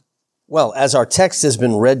Well, as our text has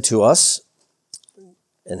been read to us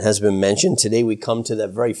and has been mentioned, today we come to that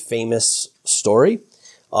very famous story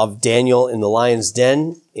of Daniel in the lion's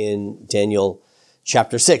den in Daniel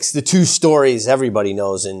chapter 6. The two stories everybody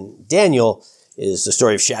knows in Daniel is the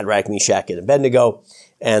story of Shadrach, Meshach, and Abednego,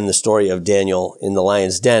 and the story of Daniel in the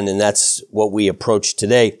lion's den. And that's what we approach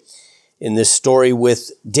today in this story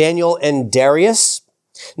with Daniel and Darius.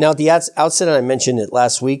 Now, at the outset, and I mentioned it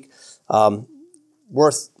last week,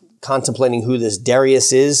 worth contemplating who this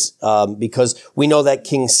Darius is, because we know that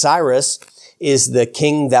King Cyrus is the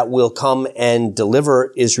king that will come and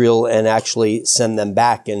deliver Israel and actually send them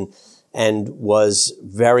back, and was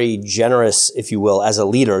very generous, if you will, as a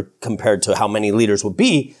leader compared to how many leaders would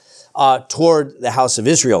be toward the house of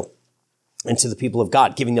Israel and to the people of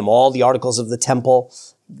God, giving them all the articles of the temple,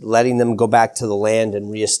 letting them go back to the land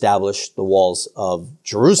and reestablish the walls of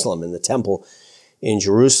Jerusalem and the temple in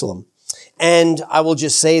Jerusalem. And I will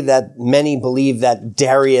just say that many believe that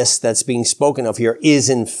Darius that's being spoken of here is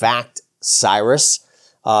in fact Cyrus,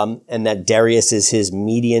 and that Darius is his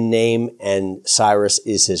Median name and Cyrus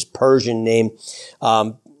is his Persian name,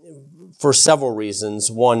 for several reasons.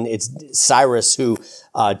 One, it's Cyrus who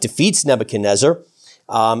defeats Nebuchadnezzar,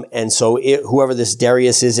 and so whoever this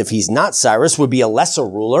Darius is, if he's not Cyrus, would be a lesser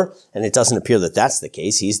ruler, and it doesn't appear that that's the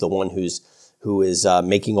case. He's the one who is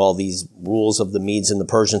making all these rules of the Medes and the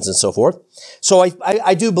Persians and so forth. So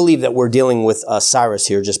I do believe that we're dealing with Cyrus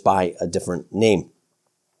here just by a different name.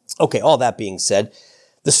 Okay, all that being said,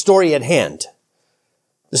 the story at hand.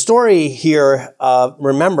 The story here,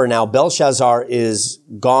 remember now, Belshazzar is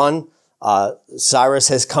gone. Cyrus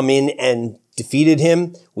has come in and defeated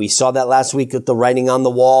him. We saw that last week with the writing on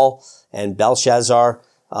the wall, and Belshazzar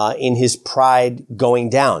in his pride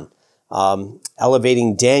going down.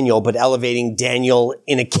 Elevating Daniel, but elevating Daniel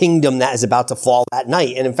in a kingdom that is about to fall that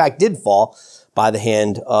night, and in fact did fall by the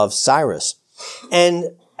hand of Cyrus. And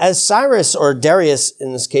as Cyrus, or Darius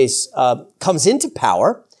in this case, comes into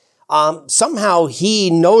power, somehow he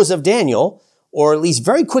knows of Daniel, or at least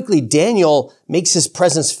very quickly Daniel makes his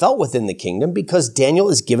presence felt within the kingdom because Daniel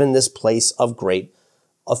is given this place of great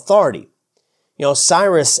authority. You know,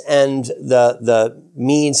 Cyrus and the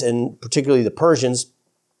Medes, and particularly the Persians,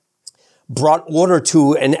 brought order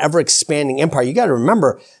to an ever-expanding empire. You got to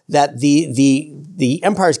remember that the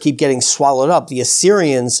empires keep getting swallowed up. The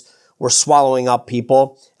Assyrians were swallowing up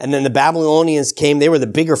people, and then the Babylonians came. They were the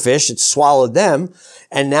bigger fish. It swallowed them,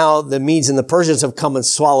 and now the Medes and the Persians have come and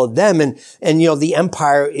swallowed them. And you know, the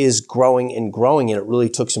empire is growing and growing, and it really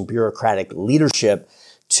took some bureaucratic leadership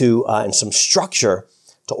to and some structure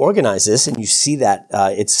to organize this. And you see that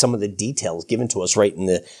it's some of the details given to us right in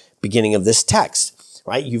the beginning of this text.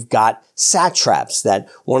 Right? You've got satraps, that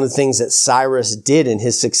one of the things that Cyrus did and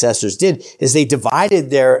his successors did is they divided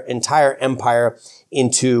their entire empire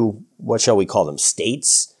into, what shall we call them?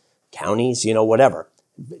 States, counties, you know, whatever.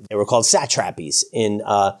 They were called satrapies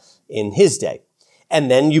in his day. And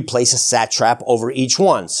then you place a satrap over each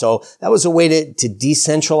one. So that was a way to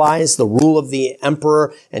decentralize the rule of the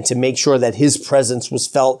emperor and to make sure that his presence was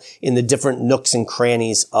felt in the different nooks and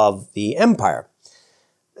crannies of the empire.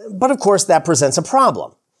 But of course, that presents a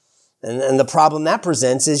problem. And the problem that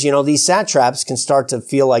presents is, you know, these satraps can start to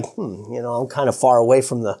feel like, you know, I'm kind of far away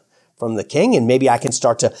from the king, and maybe I can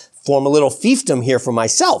start to form a little fiefdom here for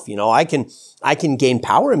myself. You know, I can gain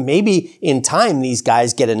power, and maybe in time these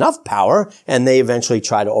guys get enough power and they eventually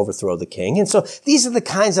try to overthrow the king. And so these are the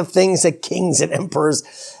kinds of things that kings and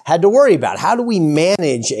emperors had to worry about. How do we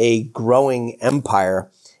manage a growing empire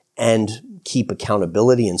and keep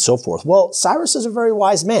accountability and so forth? Well, Cyrus is a very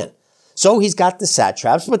wise man. So he's got the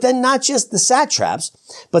satraps, but then not just the satraps,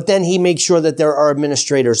 but then he makes sure that there are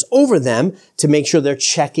administrators over them to make sure they're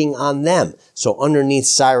checking on them. So underneath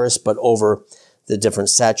Cyrus, but over the different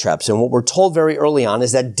satraps. And what we're told very early on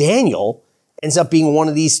is that Daniel ends up being one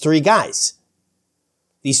of these three guys.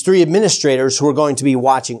 These three administrators who are going to be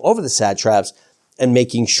watching over the satraps and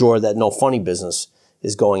making sure that no funny business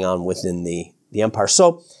is going on within the empire.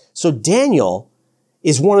 So Daniel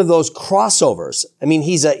is one of those crossovers. I mean,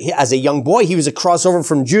 as a young boy, he was a crossover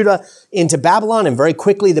from Judah into Babylon, and very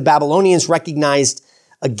quickly the Babylonians recognized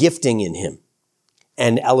a gifting in him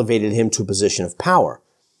and elevated him to a position of power.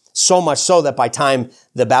 So much so that by the time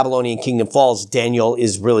the Babylonian kingdom falls, Daniel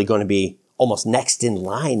is really going to be almost next in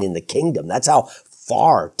line in the kingdom. That's how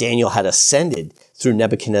far Daniel had ascended through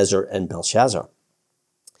Nebuchadnezzar and Belshazzar.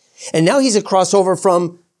 And now he's a crossover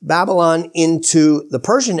from Babylon into the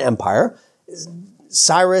Persian Empire.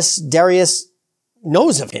 Darius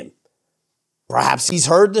knows of him. Perhaps he's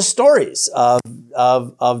heard the stories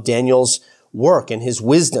of Daniel's work and his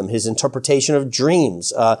wisdom, his interpretation of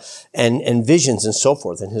dreams, and visions and so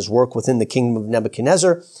forth, and his work within the kingdom of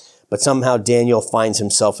Nebuchadnezzar. But somehow Daniel finds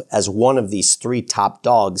himself as one of these 3 top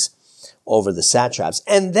dogs over the satraps.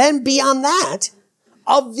 And then beyond that,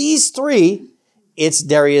 of these 3, it's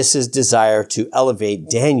Darius's desire to elevate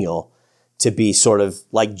Daniel to be sort of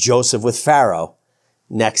like Joseph with Pharaoh,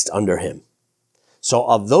 next under him. So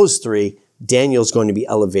of those 3, Daniel's going to be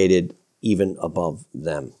elevated even above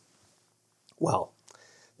them. Well,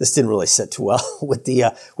 this didn't really sit too well with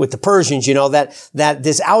the Persians. You know, that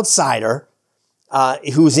this outsider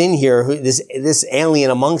who's in here, this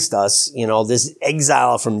alien amongst us, you know, this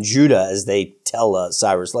exile from Judah, as they tell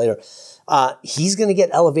Cyrus later, he's going to get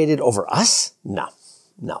elevated over us? No.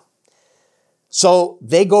 So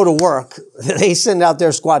they go to work. They send out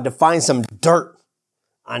their squad to find some dirt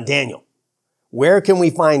on Daniel. Where can we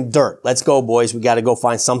find dirt? Let's go, boys. We got to go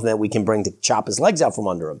find something that we can bring to chop his legs out from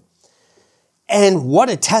under him. And what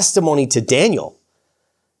a testimony to Daniel.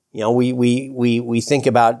 You know, we think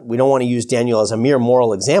about, we don't want to use Daniel as a mere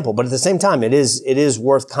moral example, but at the same time, it is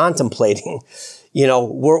worth contemplating. You know,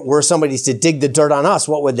 were somebody's to dig the dirt on us,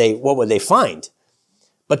 what would they find?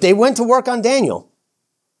 But they went to work on Daniel.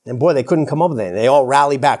 And boy, they couldn't come up with anything. They all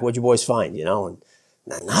rally back. What'd you boys find? You know,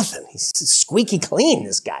 and nothing. He's squeaky clean,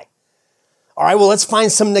 this guy. All right, well, let's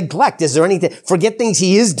find some neglect. Is there anything? Forget things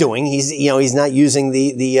he is doing. He's not using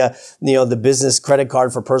the business credit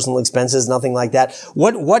card for personal expenses, nothing like that.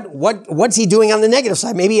 What's he doing on the negative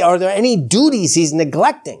side? Maybe are there any duties he's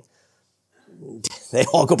neglecting? They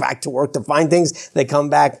all go back to work to find things. They come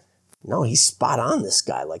back. No, he's spot on, this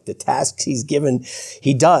guy. Like the tasks he's given,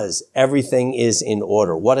 he does. Everything is in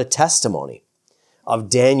order. What a testimony of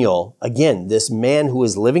Daniel. Again, this man who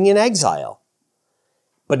is living in exile,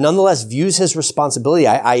 but nonetheless views his responsibility.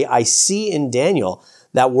 I see in Daniel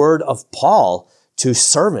that word of Paul to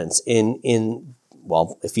servants in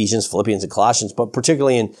Ephesians, Philippians, and Colossians, but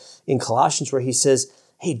particularly in Colossians, where he says,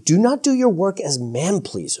 hey, do not do your work as man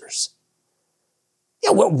pleasers.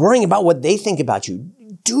 Yeah, we're worrying about what they think about you.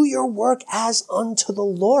 Do your work as unto the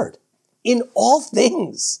Lord in all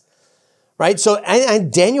things, right? So,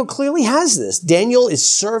 and Daniel clearly has this. Daniel is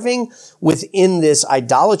serving within this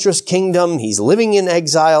idolatrous kingdom. He's living in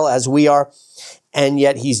exile as we are, and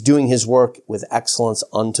yet he's doing his work with excellence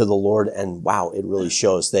unto the Lord. And wow, it really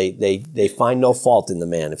shows. They find no fault in the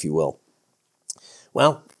man, if you will.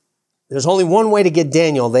 Well, there's only one way to get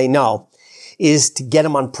Daniel, they know, is to get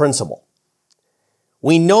him on principle.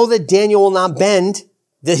 We know that Daniel will not bend,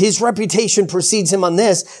 that his reputation precedes him on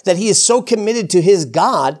this, that he is so committed to his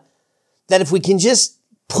God that if we can just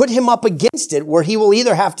put him up against it, where he will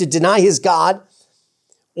either have to deny his God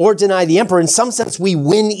or deny the emperor. In some sense, we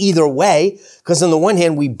win either way, because on the one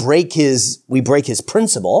hand, we break his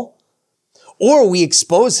principle, or we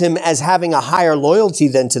expose him as having a higher loyalty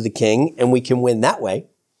than to the king, and we can win that way.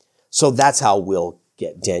 So that's how we'll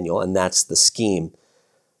get Daniel, and that's the scheme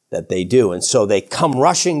that they do. And so they come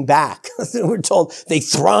rushing back. We're told they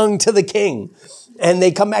throng to the king, and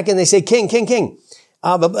they come back and they say, King,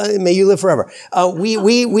 may you live forever.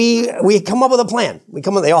 We come up with a plan.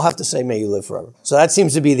 They all have to say, may you live forever. So that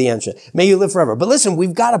seems to be the answer. May you live forever. But listen,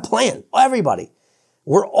 we've got a plan. Everybody,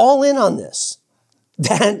 we're all in on this.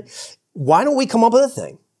 Then why don't we come up with a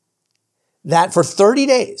thing that for 30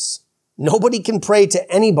 days, nobody can pray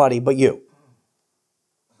to anybody but you?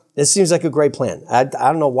 This seems like a great plan. I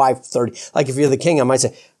don't know why 30. Like if you're the king, I might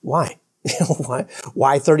say, why?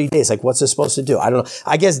 Why 30 days? Like what's this supposed to do? I don't know.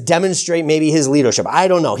 I guess demonstrate maybe his leadership. I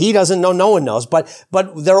don't know. He doesn't know. No one knows. But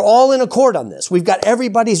they're all in accord on this. We've got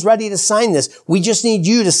everybody's ready to sign this. We just need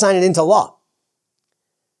you to sign it into law.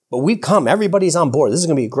 But we've come. Everybody's on board. This is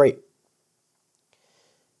going to be great.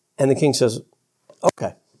 And the king says,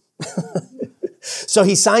 okay. So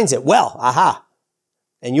he signs it. Well, aha.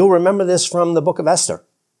 And you'll remember this from the book of Esther,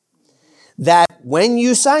 that when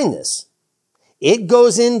you sign this, it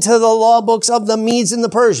goes into the law books of the Medes and the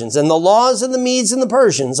Persians. And the laws of the Medes and the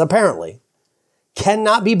Persians, apparently,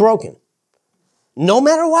 cannot be broken. No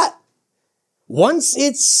matter what. Once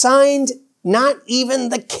it's signed, not even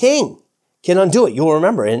the king can undo it. You'll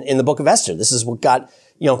remember in the book of Esther, this is what got,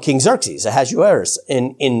 King Xerxes, Ahasuerus,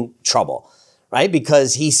 in trouble, right?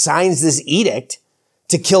 Because he signs this edict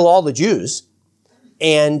to kill all the Jews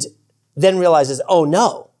and then realizes, oh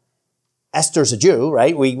no, Esther's a Jew,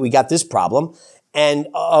 right? We got this problem. And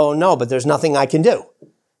oh no, but there's nothing I can do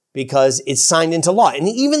because it's signed into law. And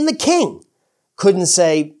even the king couldn't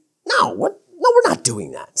say, no, we're not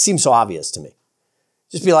doing that. It seems so obvious to me.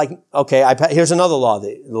 Just be like, okay, here's another law.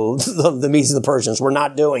 The Medes and the Persians, we're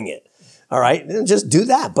not doing it. All right. Just do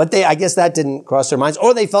that. But I guess that didn't cross their minds,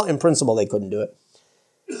 or they felt in principle they couldn't do it.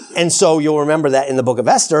 And so you'll remember that in the book of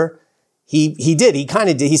Esther, he kind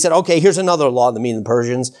of did. He said, okay, here's another law of the Medes and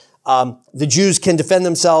Persians. The Jews can defend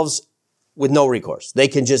themselves with no recourse. They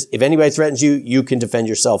can just, if anybody threatens you, you can defend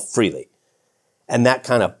yourself freely. And that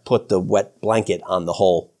kind of put the wet blanket on the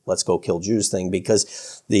whole let's go kill Jews thing,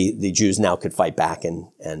 because the Jews now could fight back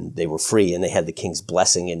and they were free and they had the king's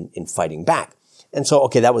blessing in fighting back. And so,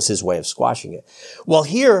 okay, that was his way of squashing it. Well,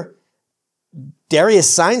 here,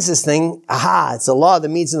 Darius signs this thing. Aha, it's the law of the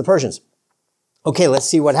Medes and the Persians. Okay, let's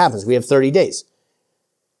see what happens. We have 30 days.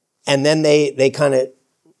 And then they kind of,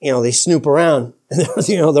 they snoop around. And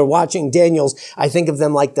they're watching Daniel's. I think of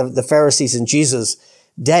them like the Pharisees in Jesus'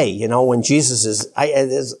 day, when Jesus is,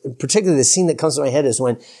 particularly the scene that comes to my head is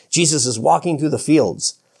when Jesus is walking through the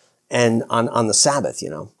fields and on the Sabbath,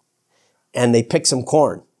 and they pick some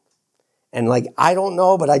corn. And I don't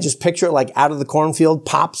know, but I just picture it out of the cornfield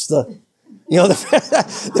pops the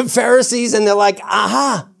Pharisees, and they're like,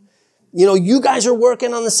 aha, you guys are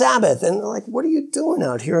working on the Sabbath. And they're like, what are you doing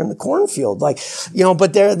out here in the cornfield?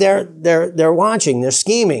 But they're watching, they're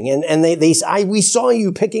scheming. And we saw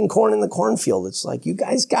you picking corn in the cornfield. It's like, you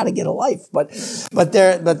guys got to get a life. But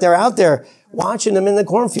they're out there watching them in the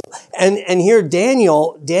cornfield. And here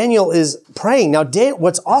Daniel is praying. Now,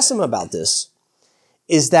 what's awesome about this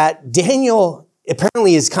is that Daniel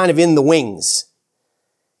apparently is kind of in the wings.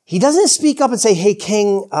 He doesn't speak up and say, hey,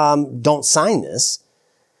 king, don't sign this.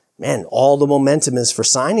 Man, all the momentum is for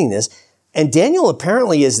signing this. And Daniel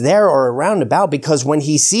apparently is there or around about, because when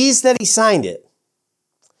he sees that he signed it,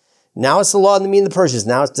 now it's the law of the Medes and the Persians.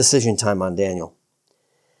 Now it's decision time on Daniel.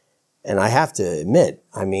 And I have to admit,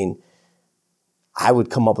 I would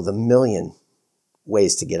come up with a million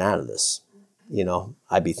ways to get out of this.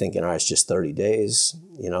 I'd be thinking, all right, it's just 30 days,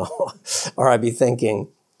 or I'd be thinking,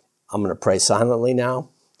 I'm going to pray silently now,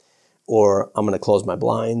 or I'm going to close my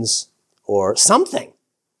blinds, or something.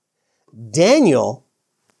 Daniel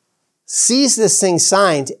sees this thing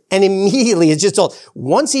signed, and immediately it's just told.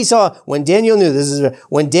 Once he saw, when Daniel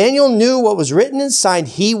knew what was written and signed,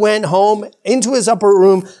 he went home into his upper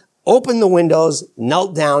room, opened the windows,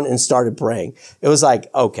 knelt down, and started praying. It was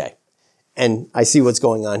like, okay. And I see what's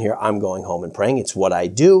going on here. I'm going home and praying. It's what I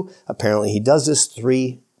do. Apparently, he does this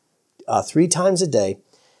three times a day,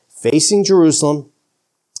 facing Jerusalem,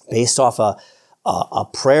 based off a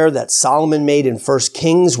prayer that Solomon made in 1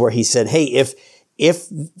 Kings, where he said, hey, if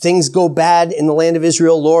things go bad in the land of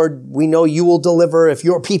Israel, Lord, we know you will deliver if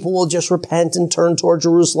your people will just repent and turn toward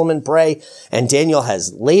Jerusalem and pray. And Daniel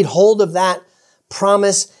has laid hold of that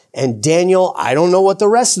promise. And Daniel, I don't know what the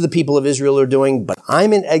rest of the people of Israel are doing, but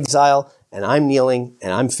I'm in exile, and I'm kneeling,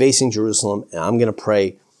 and I'm facing Jerusalem, and I'm going to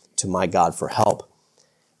pray to my God for help.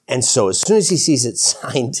 And so as soon as he sees it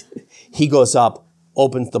signed, he goes up,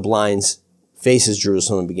 opens the blinds, faces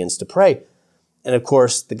Jerusalem, and begins to pray. And of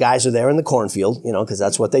course, the guys are there in the cornfield, because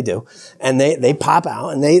that's what they do. And they pop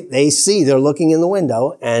out, and they see, they're looking in the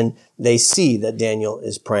window, and they see that Daniel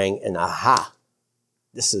is praying, and aha,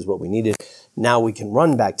 this is what we needed. Now we can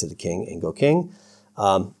run back to the king and go, King,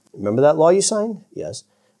 remember that law you signed? Yes.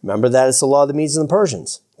 Remember that it's the law of the Medes and the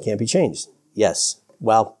Persians. It can't be changed. Yes.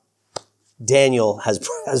 Well, Daniel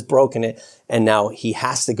has broken it, and now he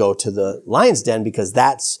has to go to the lion's den, because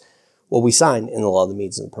that's what we signed in the law of the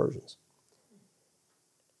Medes and the Persians.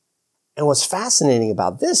 And what's fascinating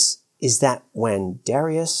about this is that when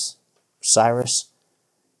Cyrus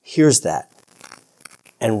hears that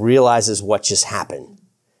and realizes what just happened,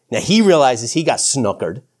 now he realizes he got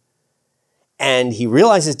snookered, and he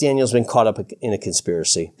realizes Daniel's been caught up in a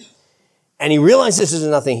conspiracy, and he realizes there's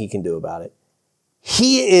nothing he can do about it.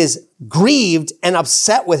 He is grieved and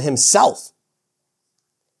upset with himself.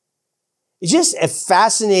 It's just a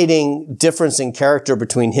fascinating difference in character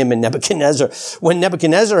between him and Nebuchadnezzar. When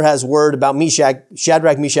Nebuchadnezzar has word about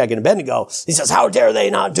Shadrach, Meshach, and Abednego, he says, how dare they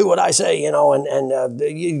not do what I say, and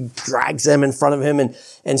he drags them in front of him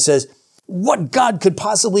and says, what God could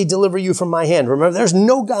possibly deliver you from my hand? Remember, there's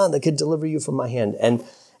no God that could deliver you from my hand.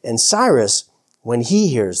 And Cyrus, when he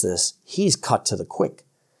hears this, he's cut to the quick.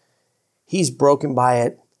 He's broken by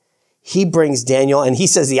it. He brings Daniel, and he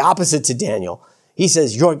says the opposite to Daniel. He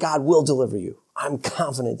says, your God will deliver you. I'm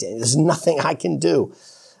confident, Daniel. There's nothing I can do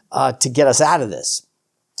to get us out of this.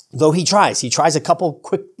 Though he tries a couple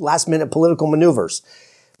quick last-minute political maneuvers,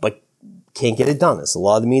 but can't get it done. It's the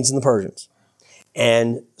law of the Medes and the Persians.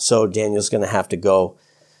 And so Daniel's going to have to go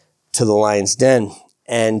to the lion's den.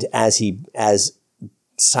 And as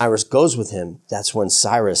Cyrus goes with him, that's when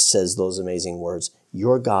Cyrus says those amazing words,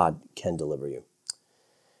 your God can deliver you.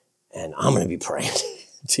 And I'm going to be praying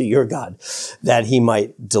to your God that he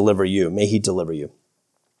might deliver you. May he deliver you.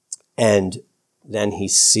 And then he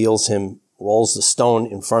seals him rolls the stone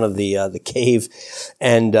in front of the cave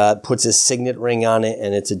and puts his signet ring on it,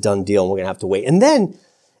 and it's a done deal, and we're going to have to wait. And then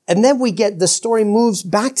the story moves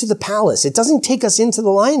back to the palace. It doesn't take us into the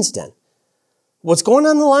lion's den. What's going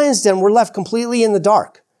on in the lion's den, we're left completely in the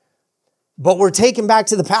dark. But we're taken back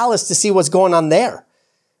to the palace to see what's going on there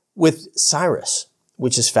with Cyrus,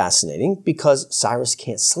 which is fascinating because Cyrus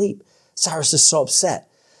can't sleep. Cyrus is so upset.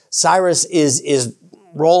 Cyrus is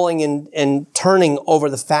rolling and turning over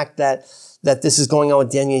the fact that this is going on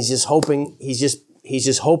with Daniel. He's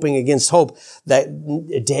just hoping against hope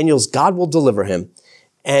that Daniel's God will deliver him.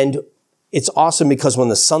 And it's awesome because when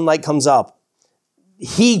the sunlight comes up,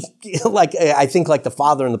 he, I think like the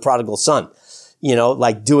father and the prodigal son,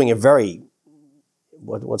 like doing a very,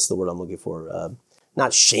 what's the word I'm looking for?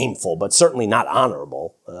 Not shameful, but certainly not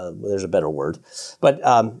honorable. There's a better word. But,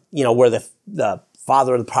 where the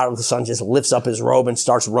father of the prodigal son just lifts up his robe and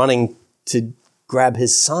starts running to grab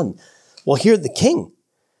his son. Well, here the king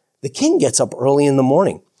gets up early in the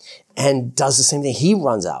morning and does the same thing. He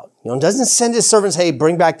runs out, doesn't send his servants, hey,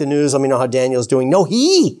 bring back the news. Let me know how Daniel's doing. No,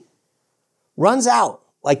 he runs out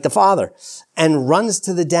like the father and runs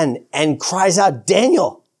to the den and cries out,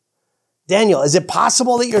 Daniel, is it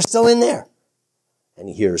possible that you're still in there? And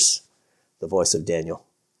he hears the voice of Daniel.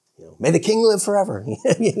 May the king live forever.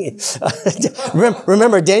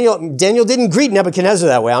 Remember, Daniel didn't greet Nebuchadnezzar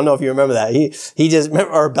that way. I don't know if you remember that. He just,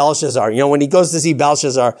 or Belshazzar. When he goes to see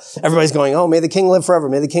Belshazzar, everybody's going, oh, may the king live forever.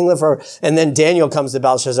 May the king live forever. And then Daniel comes to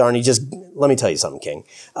Belshazzar and let me tell you something, king.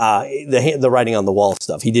 The writing on the wall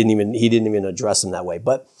stuff. He didn't even address him that way.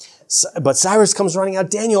 But Cyrus comes running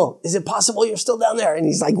out, Daniel, is it possible you're still down there? And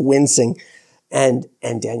he's like wincing. And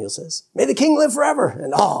Daniel says, may the king live forever.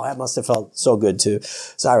 And that must have felt so good to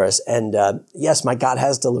Cyrus. And yes, my God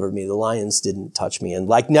has delivered me. The lions didn't touch me. And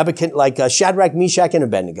like Shadrach, Meshach, and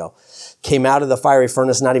Abednego came out of the fiery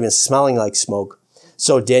furnace, not even smelling like smoke.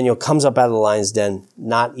 So Daniel comes up out of the lion's den,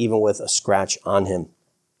 not even with a scratch on him.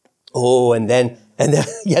 Oh, and then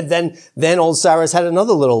old Cyrus had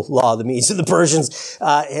another little law, the Medes and the Persians,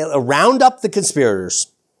 round up the conspirators,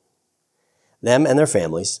 them and their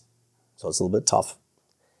families. So it's a little bit tough,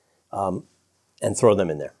 and throw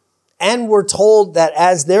them in there. And we're told that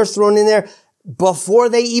as they're thrown in there, before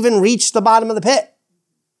they even reach the bottom of the pit,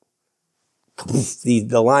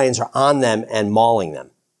 the lions are on them and mauling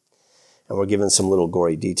them. And we're given some little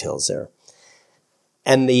gory details there.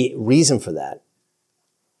 And the reason for that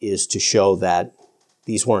is to show that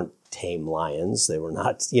these weren't tame lions. They were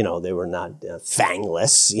not,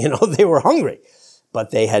 fangless. They were hungry,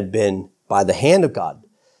 but they had been, by the hand of God,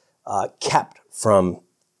 kept from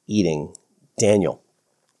eating Daniel.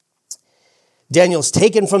 Daniel's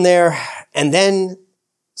taken from there, and then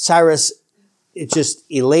Cyrus, just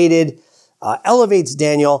elated, elevates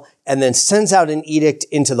Daniel, and then sends out an edict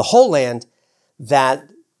into the whole land that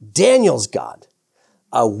Daniel's God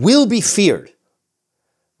will be feared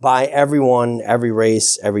by everyone, every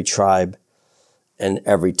race, every tribe, and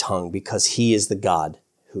every tongue, because he is the God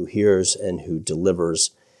who hears and who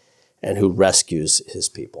delivers and who rescues his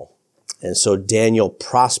people. And so Daniel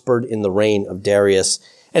prospered in the reign of Darius,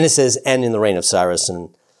 and it says, and in the reign of Cyrus.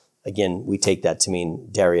 And again, we take that to mean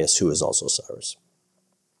Darius, who is also Cyrus.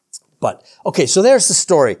 But, okay, so there's the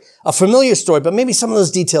story. A familiar story, but maybe some of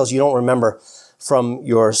those details you don't remember from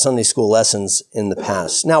your Sunday school lessons in the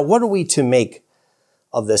past. Now, what are we to make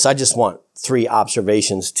of this? I just want 3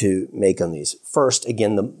 observations to make on these. First,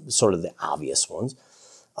 again, the obvious ones.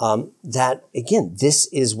 That, again, this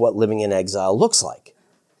is what living in exile looks like.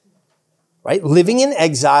 Right? Living in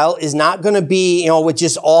exile is not going to be, with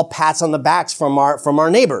just all pats on the backs from our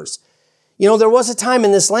neighbors. There was a time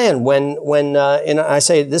in this land when and I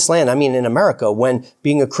say this land, I mean in America, when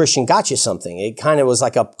being a Christian got you something. It kind of was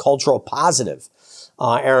like a cultural positive.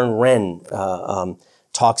 Aaron Renn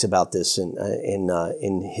talks about this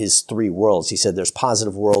in his 3 worlds. He said there's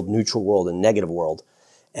positive world, neutral world, and negative world.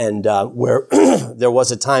 And where there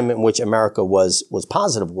was a time in which America was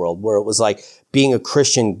positive world, where it was like being a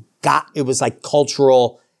Christian it was like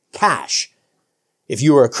cultural cash. If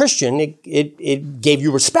you were a Christian, it gave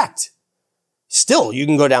you respect. Still, you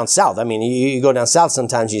can go down south. I mean, you go down south,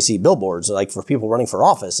 sometimes you see billboards like for people running for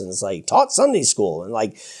office, and it's like taught Sunday school, and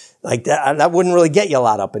like that wouldn't really get you a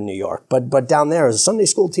lot up in New York. But down there as a Sunday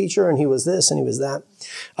school teacher, and he was this and he was that.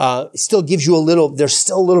 It still gives you there's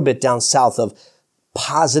still a little bit down south of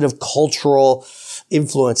positive cultural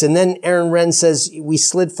influence. And then Aaron Renn says we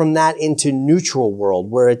slid from that into neutral world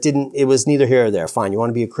where it was neither here or there. Fine. You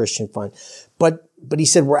want to be a Christian? Fine. But he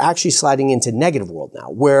said we're actually sliding into negative world now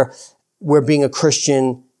where being a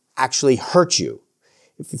Christian actually hurts you.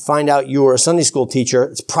 If you find out you were a Sunday school teacher,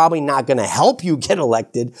 it's probably not going to help you get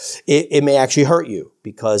elected. It may actually hurt you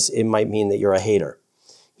because it might mean that you're a hater,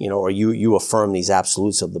 or you affirm these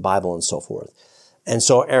absolutes of the Bible and so forth. And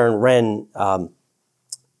so Aaron Renn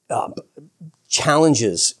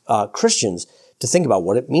challenges Christians to think about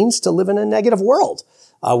what it means to live in a negative world.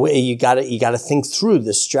 You got to think through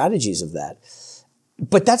the strategies of that.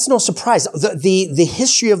 But that's no surprise. The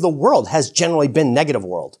history of the world has generally been negative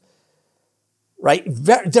world. Right?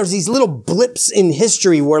 There's these little blips in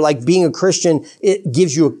history where like being a Christian,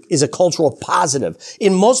 is a cultural positive.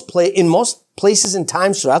 In most places and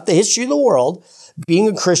times throughout the history of the world, being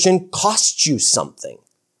a Christian costs you something.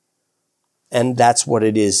 And that's what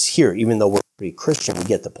it is here. Even though we're pretty Christian, we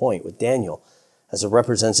get the point with Daniel. As a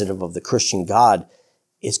representative of the Christian God,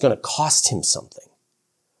 it's going to cost him something.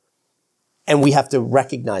 And we have to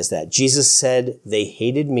recognize that. Jesus said, they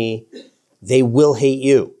hated me, they will hate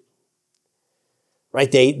you. Right?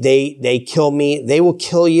 They kill me, they will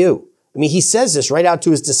kill you. I mean, he says this right out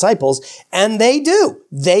to his disciples, and they do.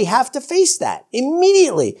 They have to face that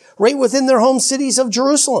immediately, right within their home cities of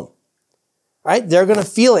Jerusalem. Right? They're going to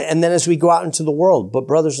feel it. And then as we go out into the world, but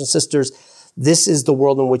brothers and sisters, this is the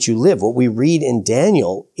world in which you live. What we read in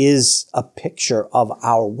Daniel is a picture of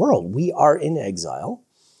our world. We are in exile,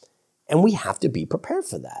 and we have to be prepared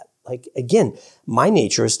for that. Like, again, my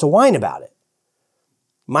nature is to whine about it.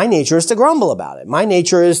 My nature is to grumble about it. My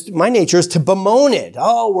nature is to bemoan it.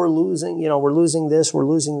 Oh, we're losing this, we're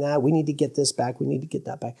losing that. We need to get this back. We need to get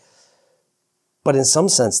that back. But in some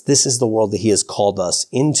sense, this is the world that he has called us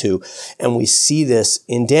into. And we see this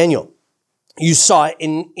in Daniel. You saw it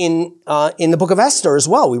in the book of Esther as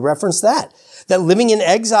well. We referenced that living in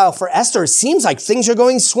exile for Esther, it seems like things are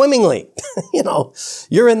going swimmingly.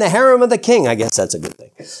 You're in the harem of the king. I guess that's a good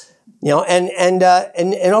thing. And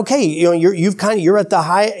okay, you're at the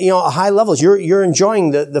high levels. You're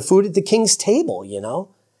enjoying the food at the king's table,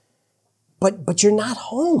 but you're not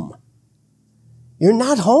home. You're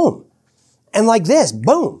not home. And like this,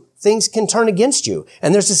 boom, things can turn against you.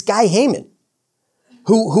 And there's this guy Haman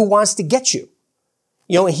who wants to get you.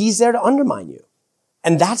 He's there to undermine you.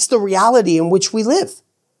 And that's the reality in which we live.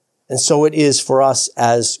 And so it is for us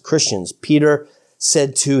as Christians. Peter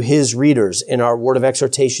said to his readers in our word of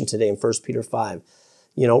exhortation today in 1 Peter 5,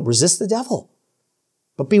 resist the devil,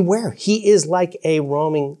 but beware. He is like a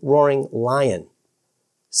roaring lion,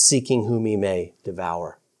 seeking whom he may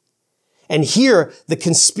devour. And here, the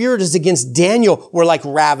conspirators against Daniel were like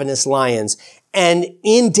ravenous lions. And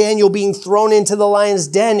in Daniel being thrown into the lion's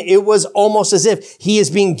den, it was almost as if he is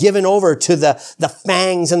being given over to the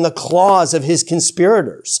fangs and the claws of his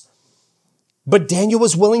conspirators. But Daniel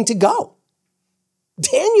was willing to go.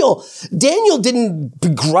 Daniel didn't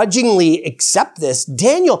begrudgingly accept this.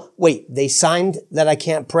 Wait, they signed that I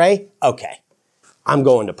can't pray? Okay, I'm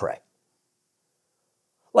going to pray.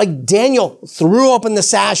 Like Daniel threw open the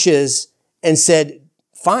sashes and said,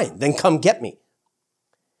 fine, then come get me.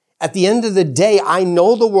 At the end of the day, I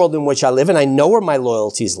know the world in which I live and I know where my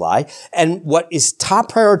loyalties lie. And what is top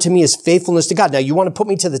priority to me is faithfulness to God. Now, you want to put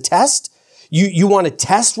me to the test? You want to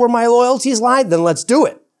test where my loyalties lie? Then let's do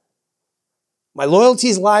it. My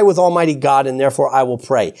loyalties lie with Almighty God, and therefore I will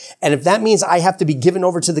pray. And if that means I have to be given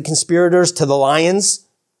over to the conspirators, to the lions,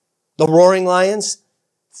 the roaring lions,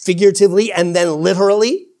 figuratively and then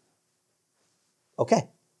literally, okay,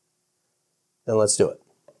 then let's do it.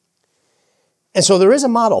 And so there is a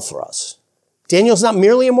model for us. Daniel's not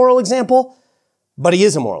merely a moral example, but he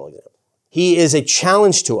is a moral example. He is a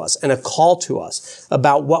challenge to us and a call to us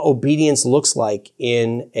about what obedience looks like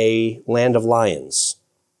in a land of lions,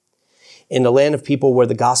 in a land of people where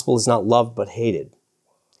the gospel is not loved but hated,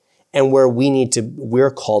 and where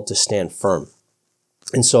we're called to stand firm.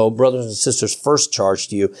 And so, brothers and sisters, first charge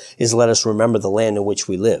to you is let us remember the land in which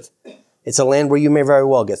we live. It's a land where you may very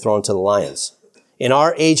well get thrown to the lions. In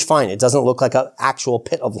our age, fine, it doesn't look like an actual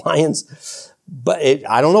pit of lions, but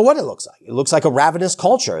I don't know what it looks like. It looks like a ravenous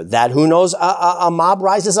culture that, who knows, a mob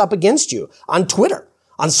rises up against you on Twitter,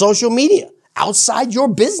 on social media, outside your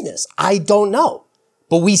business. I don't know.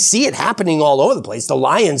 But we see it happening all over the place. The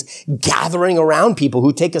lions gathering around people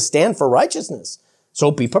who take a stand for righteousness.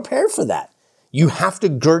 So be prepared for that. You have to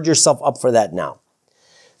gird yourself up for that now.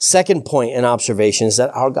 Second point and observation is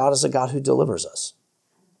that our God is a God who delivers us.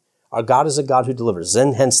 Our God is a God who delivers.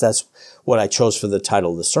 And hence that's what I chose for the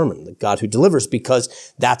title of the sermon, the God who delivers,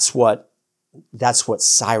 because that's what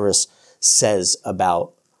Cyrus says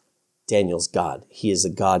about Daniel's God. He is a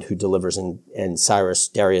God who delivers, and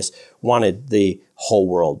Darius wanted the whole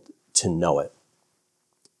world to know it.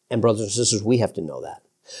 And brothers and sisters, we have to know that.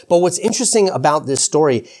 But what's interesting about this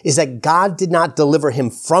story is that God did not deliver him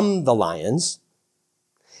from the lions.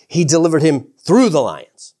 He delivered him through the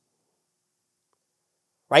lions.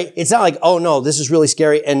 Right? It's not like, oh no, this is really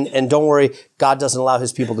scary. And don't worry, God doesn't allow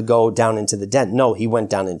his people to go down into the den. No, he went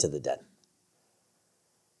down into the den.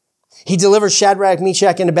 He delivered Shadrach,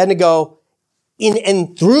 Meshach, and Abednego in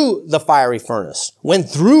and through the fiery furnace. When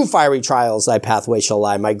through fiery trials thy pathway shall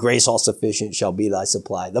lie, my grace all sufficient shall be thy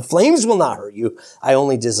supply. The flames will not hurt you. I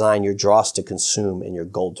only design your dross to consume and your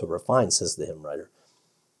gold to refine, says the hymn writer.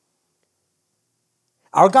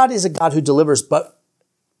 Our God is a God who delivers, but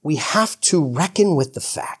we have to reckon with the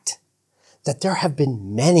fact that there have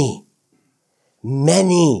been many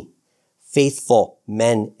faithful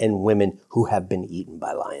men and women who have been eaten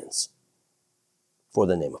by lions for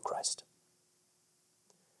the name of Christ.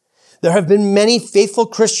 There have been many faithful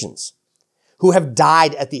Christians who have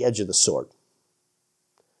died at the edge of the sword.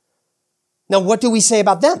 Now, what do we say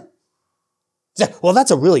about them? Well,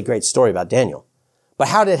 that's a really great story about Daniel, but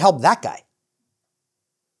how did it help that guy?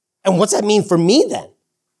 And what's that mean for me then?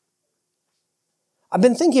 I've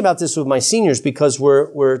been thinking about this with my seniors because we're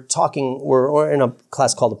in a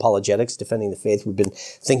class called Apologetics, Defending the Faith. We've been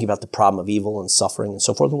thinking about the problem of evil and suffering and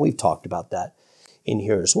so forth, and we've talked about that in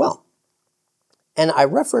here as well. And I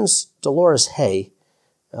referenced Dolores Hay,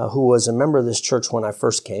 who was a member of this church when I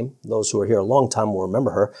first came. Those who are here a long time will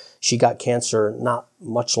remember her. She got cancer not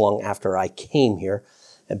much long after I came here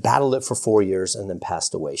and battled it for 4 years and then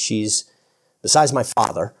passed away. She's, besides my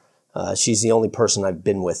father, she's the only person I've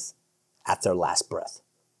been with at their last breath.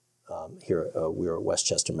 Here, we were at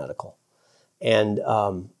Westchester Medical. And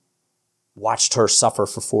watched her suffer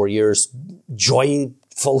for 4 years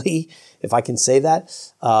joyfully, if I can say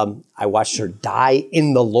that. I watched her die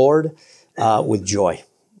in the Lord with joy.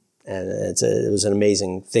 And it was an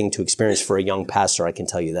amazing thing to experience for a young pastor, I can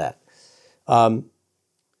tell you that. But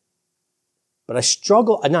I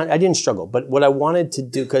struggle, I didn't struggle, but what I wanted to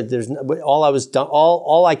do, because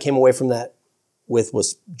all I came away from that with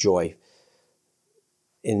was joy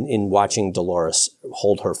in watching Dolores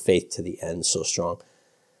hold her faith to the end so strong.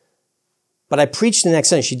 But I preached the next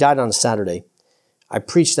Sunday. She died on a Saturday. I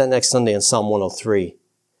preached that next Sunday in Psalm 103,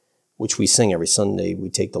 which we sing every Sunday. We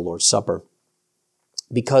take the Lord's Supper,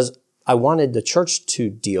 because I wanted the church to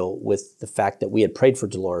deal with the fact that we had prayed for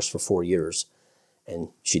Dolores for 4 years and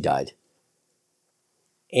she died.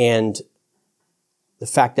 And the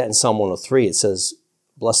fact that in Psalm 103 it says,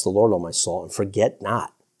 bless the Lord, O my soul, and forget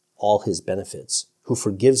not all his benefits, who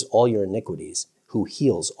forgives all your iniquities, who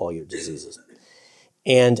heals all your diseases.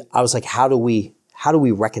 And I was like, how do we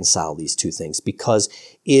reconcile these two things? Because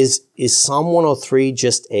is Psalm 103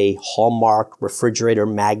 just a hallmark, refrigerator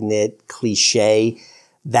magnet, cliche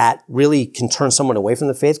that really can turn someone away from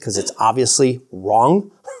the faith because it's obviously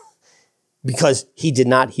wrong? Because he did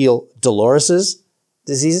not heal Dolores's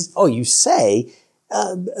diseases? Oh, you say,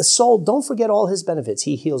 soul, don't forget all his benefits.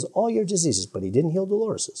 He heals all your diseases, but he didn't heal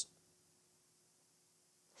Dolores's.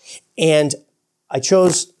 And I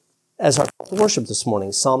chose as our worship this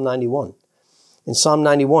morning, Psalm 91. In Psalm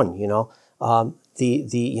 91,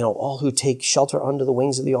 all who take shelter under the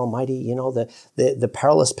wings of the Almighty, the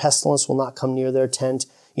perilous pestilence will not come near their tent.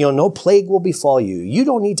 No plague will befall you. You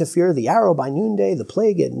don't need to fear the arrow by noonday, the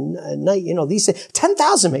plague at night. These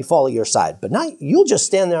 10,000 may fall at your side, but not, you'll just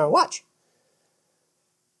stand there and watch.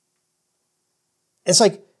 It's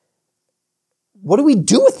like, what do we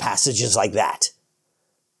do with passages like that?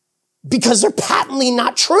 Because they're patently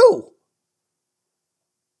not true.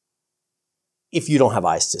 If you don't have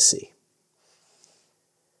eyes to see.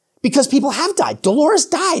 Because people have died. Dolores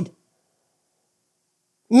died.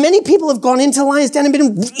 Many people have gone into the lion's den and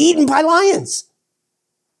been eaten by lions.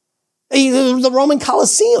 The Roman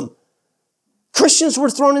Colosseum. Christians were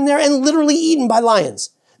thrown in there and literally eaten by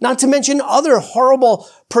lions. Not to mention other horrible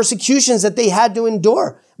persecutions that they had to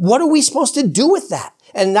endure. What are we supposed to do with that?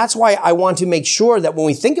 And that's why I want to make sure that when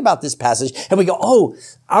we think about this passage and we go, oh,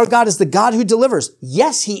 our God is the God who delivers.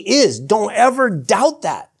 Yes, he is. Don't ever doubt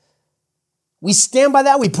that. We stand by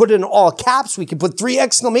that. We put it in all caps. We can put 3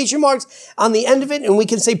 exclamation marks on the end of it and we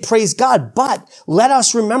can say, praise God. But let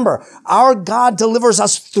us remember, our God delivers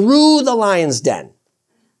us through the lion's den,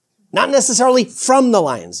 not necessarily from the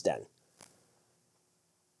lion's den.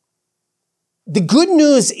 The good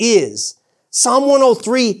news is Psalm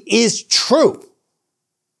 103 is true.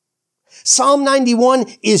 Psalm 91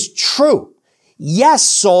 is true. Yes,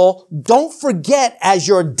 soul, don't forget as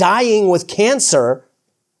you're dying with cancer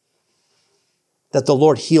that the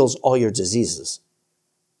Lord heals all your diseases.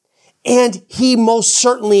 And he most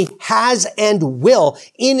certainly has and will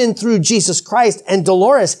in and through Jesus Christ. And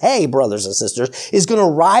Dolores, hey, brothers and sisters, is going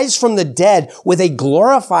to rise from the dead with a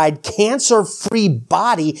glorified, cancer-free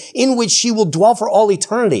body in which she will dwell for all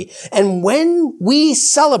eternity. And when we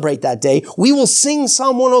celebrate that day, we will sing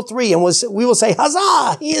Psalm 103 and we will say,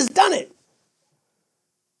 huzzah, he has done it.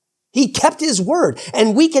 He kept his word,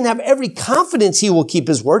 and we can have every confidence he will keep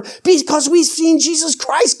his word because we've seen Jesus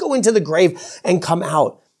Christ go into the grave and come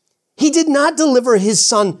out. He did not deliver his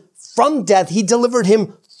son from death. He delivered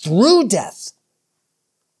him through death.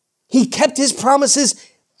 He kept his promises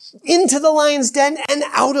into the lion's den and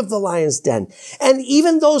out of the lion's den. And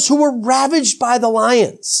even those who were ravaged by the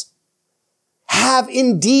lions have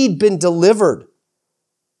indeed been delivered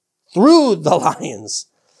through the lions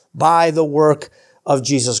by the work of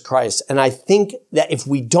Jesus Christ. And I think that if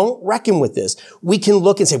we don't reckon with this, we can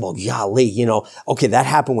look and say, well, golly, okay, that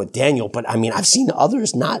happened with Daniel, but I've seen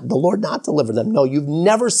others the Lord not deliver them. No, you've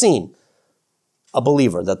never seen a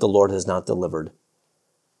believer that the Lord has not delivered.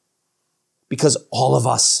 Because all of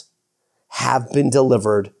us have been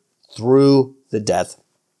delivered through the death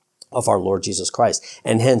of our Lord Jesus Christ.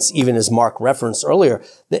 And hence, even as Mark referenced earlier,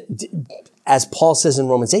 that as Paul says in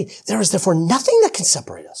Romans 8, there is therefore nothing that can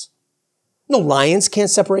separate us. No lions can't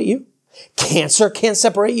separate you. Cancer can't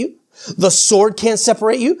separate you. The sword can't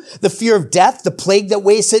separate you. The fear of death, the plague that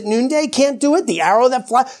wastes at noonday can't do it. The arrow that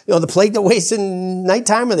flies, the plague that wastes in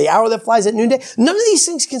nighttime or the arrow that flies at noonday. None of these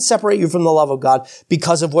things can separate you from the love of God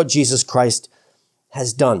because of what Jesus Christ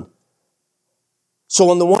has done. So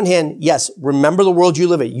on the one hand, yes, remember the world you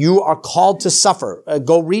live in. You are called to suffer.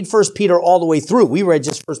 Go read 1 Peter all the way through. We read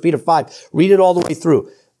just 1 Peter 5. Read it all the way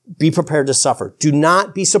through. Be prepared to suffer. Do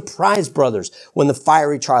not be surprised, brothers, when the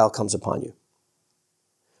fiery trial comes upon you.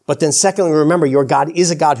 But then secondly, remember, your God is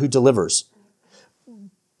a God who delivers.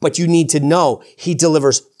 But you need to know he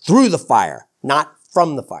delivers through the fire, not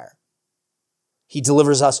from the fire. He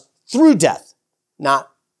delivers us through death,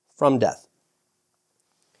 not from death.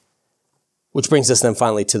 Which brings us then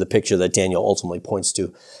finally to the picture that Daniel ultimately points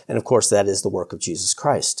to. And of course, that is the work of Jesus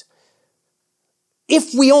Christ.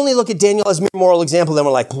 If we only look at Daniel as a mere moral example, then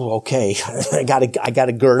we're like, oh, okay, I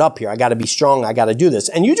gotta gird up here. I gotta be strong. I gotta do this.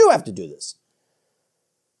 And you do have to do this.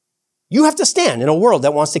 You have to stand in a world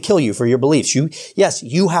that wants to kill you for your beliefs.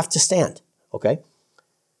 You have to stand. Okay.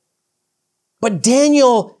 But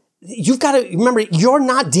Daniel, you've got to remember, you're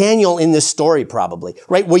not Daniel in this story probably,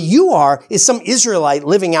 right? What you are is some Israelite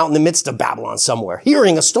living out in the midst of Babylon somewhere,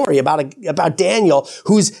 hearing a story about Daniel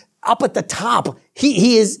who's up at the top.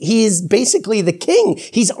 He is basically the king.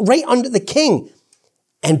 He's right under the king.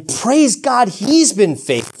 And praise God, he's been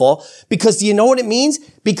faithful, because do you know what it means?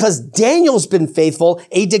 Because Daniel's been faithful,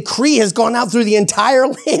 a decree has gone out through the entire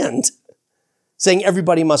land saying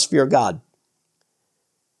everybody must fear God.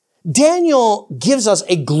 Daniel gives us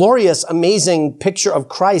a glorious, amazing picture of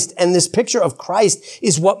Christ, and this picture of Christ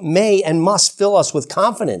is what may and must fill us with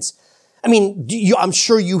confidence. I mean, I'm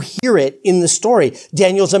sure you hear it in the story.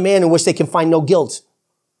 Daniel's a man in which they can find no guilt.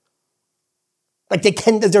 Like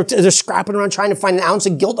they're scrapping around trying to find an ounce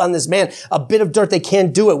of guilt on this man. A bit of dirt, they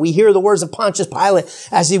can't do it. We hear the words of Pontius Pilate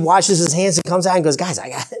as he washes his hands and comes out and goes, guys, I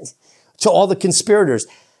got it. To all the conspirators,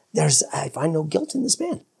 I find no guilt in this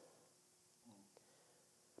man.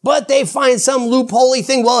 But they find some loopholey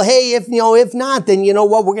thing. Well, hey, if not, then you know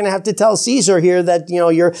what? We're going to have to tell Caesar here that,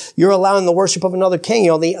 you're allowing the worship of another king,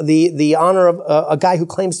 the honor of a guy who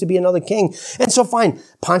claims to be another king. And so fine,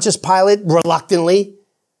 Pontius Pilate reluctantly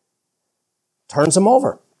turns him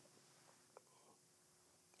over.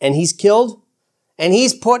 And he's killed, and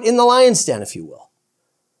he's put in the lion's den, if you will,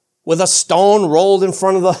 with a stone rolled in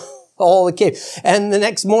front of the hole of the cave. And the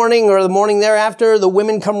next morning or the morning thereafter, the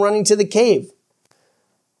women come running to the cave.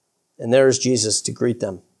 And there's Jesus to greet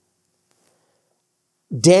them.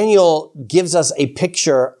 Daniel gives us a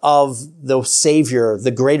picture of the Savior, the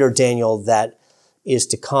greater Daniel that is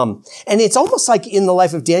to come. And it's almost like in the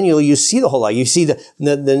life of Daniel, you see the whole life. You see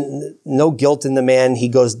the no guilt in the man. He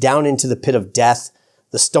goes down into the pit of death.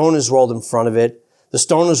 The stone is rolled in front of it. The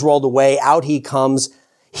stone is rolled away. Out he comes.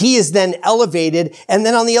 He is then elevated. And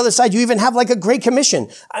then on the other side, you even have like a great commission.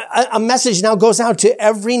 A message now goes out to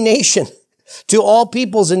every nation. To all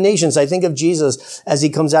peoples and nations. I think of Jesus as he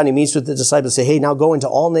comes out and he meets with the disciples, say, hey, now go into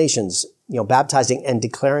all nations, baptizing and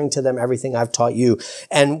declaring to them everything I've taught you.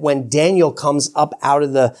 And when Daniel comes up out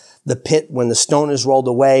of the pit, when the stone is rolled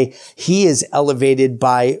away, he is elevated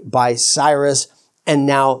by Cyrus And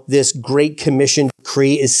now this great commission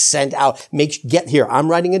decree is sent out.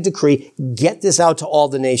 I'm writing a decree. Get this out to all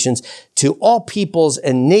the nations, to all peoples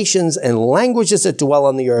and nations and languages that dwell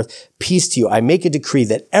on the earth. Peace to you. I make a decree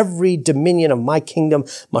that every dominion of my kingdom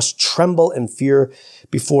must tremble and fear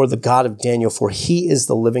before the God of Daniel, for he is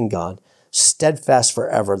the living God, steadfast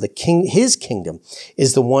forever. His kingdom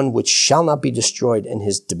is the one which shall not be destroyed, and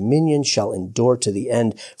his dominion shall endure to the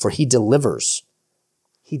end, for he delivers.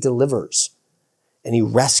 He delivers. And he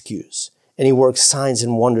rescues, and he works signs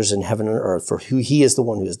and wonders in heaven and earth, for he is the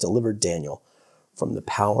one who has delivered Daniel from the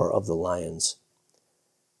power of the lions.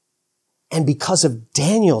 And because of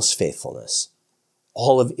Daniel's faithfulness,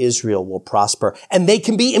 all of Israel will prosper, and they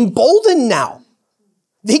can be emboldened now.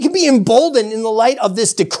 They can be emboldened in the light of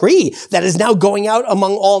this decree that is now going out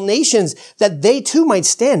among all nations, that they too might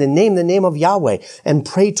stand and name the name of Yahweh and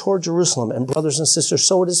pray toward Jerusalem. And brothers and sisters,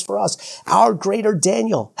 so it is for us. Our greater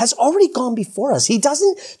Daniel has already gone before us. He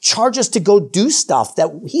doesn't charge us to go do stuff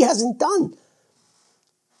that he hasn't done.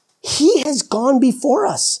 He has gone before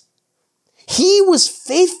us. He was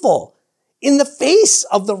faithful in the face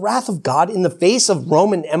of the wrath of God, in the face of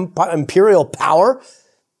Roman imperial power.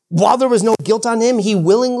 While there was no guilt on him, he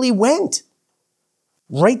willingly went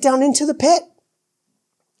right down into the pit.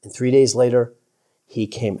 And 3 days later, he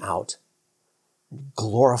came out,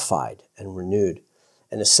 glorified and renewed,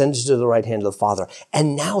 and ascended to the right hand of the Father,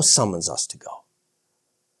 and now summons us to go.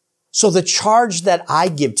 So the charge that I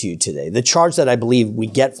give to you today, the charge that I believe we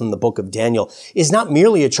get from the book of Daniel, is not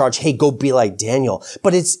merely a charge, hey, go be like Daniel,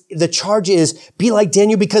 but the charge is be like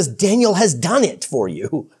Daniel because Daniel has done it for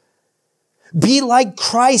you. Be like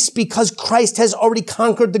Christ because Christ has already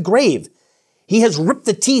conquered the grave. He has ripped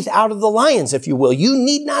the teeth out of the lions, if you will. You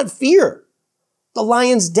need not fear the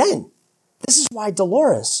lion's den. This is why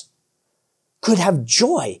Dolores could have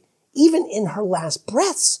joy even in her last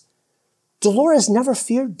breaths. Dolores never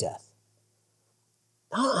feared death.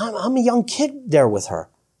 I'm a young kid there with her.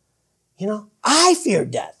 I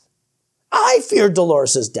feared death. I feared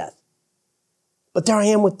Dolores' death. But there I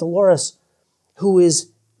am with Dolores, who is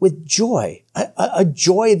with joy, a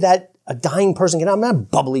joy that a dying person can have. Not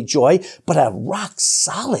bubbly joy, but a rock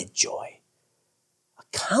solid joy,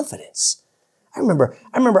 a confidence. I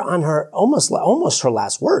remember on her almost her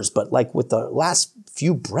last words, but like with the last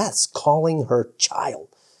few breaths, calling her child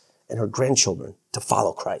and her grandchildren to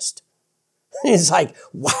follow Christ. It's like,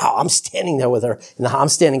 wow, I'm standing there with her, and I'm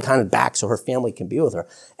standing kind of back so her family can be with her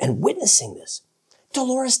and witnessing this.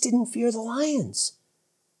 Dolores didn't fear the lions.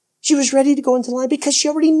 She was ready to go into the lion because she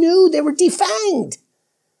already knew they were defanged.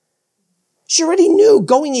 She already knew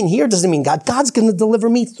going in here doesn't mean God's going to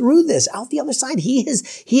deliver me through this. Out the other side, he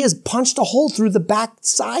has punched a hole through the back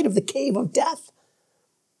side of the cave of death.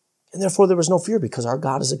 And therefore there was no fear because our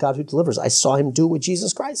God is a God who delivers. I saw him do it with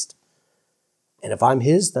Jesus Christ. And if I'm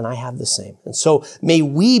his, then I have the same. And so may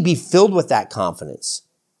we be filled with that confidence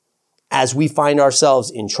as we find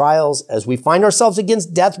ourselves in trials, as we find ourselves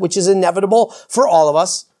against death, which is inevitable for all of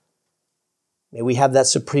us. May we have that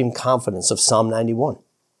supreme confidence of Psalm 91,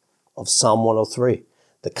 of Psalm 103,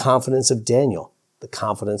 the confidence of Daniel, the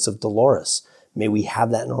confidence of Dolores. May we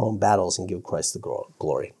have that in our own battles and give Christ the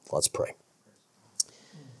glory. Let's pray.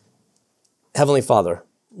 Heavenly Father,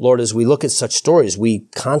 Lord, as we look at such stories, we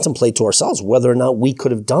contemplate to ourselves whether or not we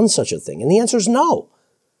could have done such a thing. And the answer is no.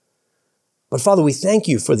 But Father, we thank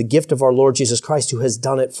you for the gift of our Lord Jesus Christ who has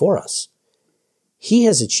done it for us. He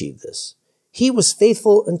has achieved this. He was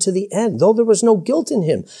faithful unto the end, though there was no guilt in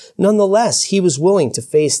him. Nonetheless, he was willing to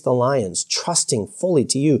face the lions, trusting fully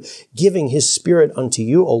to you, giving his spirit unto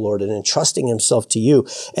you, O Lord, and entrusting himself to you.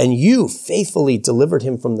 And you faithfully delivered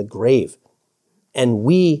him from the grave, and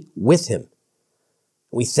we with him.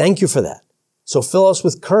 We thank you for that. So fill us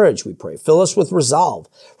with courage, we pray. Fill us with resolve.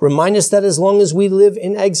 Remind us that as long as we live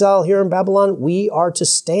in exile here in Babylon, we are to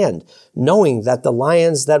stand, knowing that the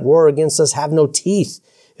lions that roar against us have no teeth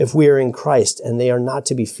if we are in Christ, and they are not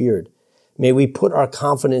to be feared. May we put our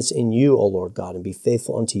confidence in you, O Lord God, and be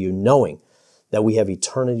faithful unto you, knowing that we have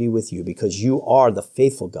eternity with you, because you are the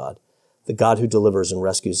faithful God, the God who delivers and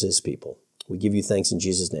rescues his people. We give you thanks in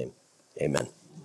Jesus' name. Amen.